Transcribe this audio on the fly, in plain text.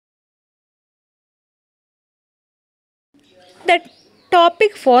The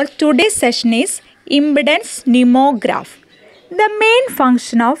topic for today's session is impedance pneumograph. The main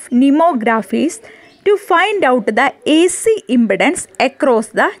function of pneumograph is to find out the AC impedance across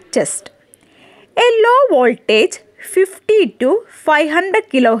the chest. A low voltage 50 to 500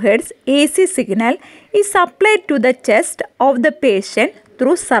 kHz AC signal is applied to the chest of the patient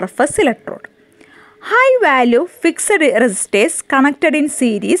through surface electrode. High value fixed resistors connected in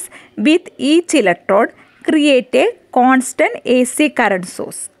series with each electrode create a constant AC current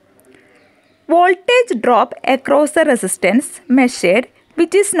source. Voltage drop across the resistance measured,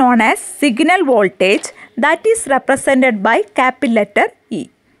 which is known as signal voltage, that is represented by capital letter E.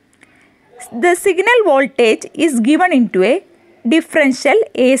 The signal voltage is given into a differential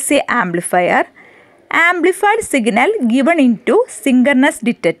AC amplifier. Amplified signal given into synchronous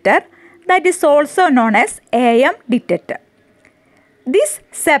detector, that is also known as AM detector. This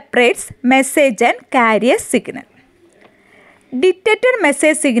separates message and carrier signal. Detector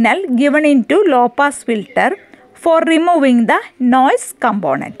message signal given into low pass filter for removing the noise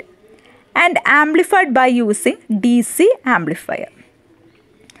component and amplified by using DC amplifier.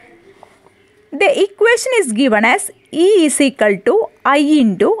 The equation is given as E is equal to I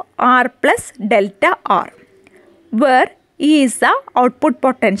into R plus delta R, where E is the output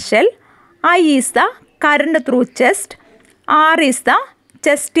potential, I is the current through chest, R is the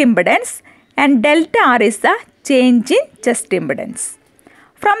chest impedance, and delta R is the change in chest impedance.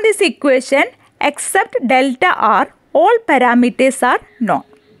 From this equation, except delta R, all parameters are known.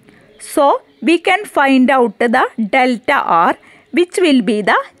 So, we can find out the delta R, which will be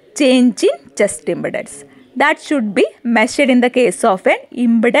the change in chest impedance. That should be measured in the case of an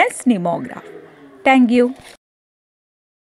impedance pneumograph. Thank you.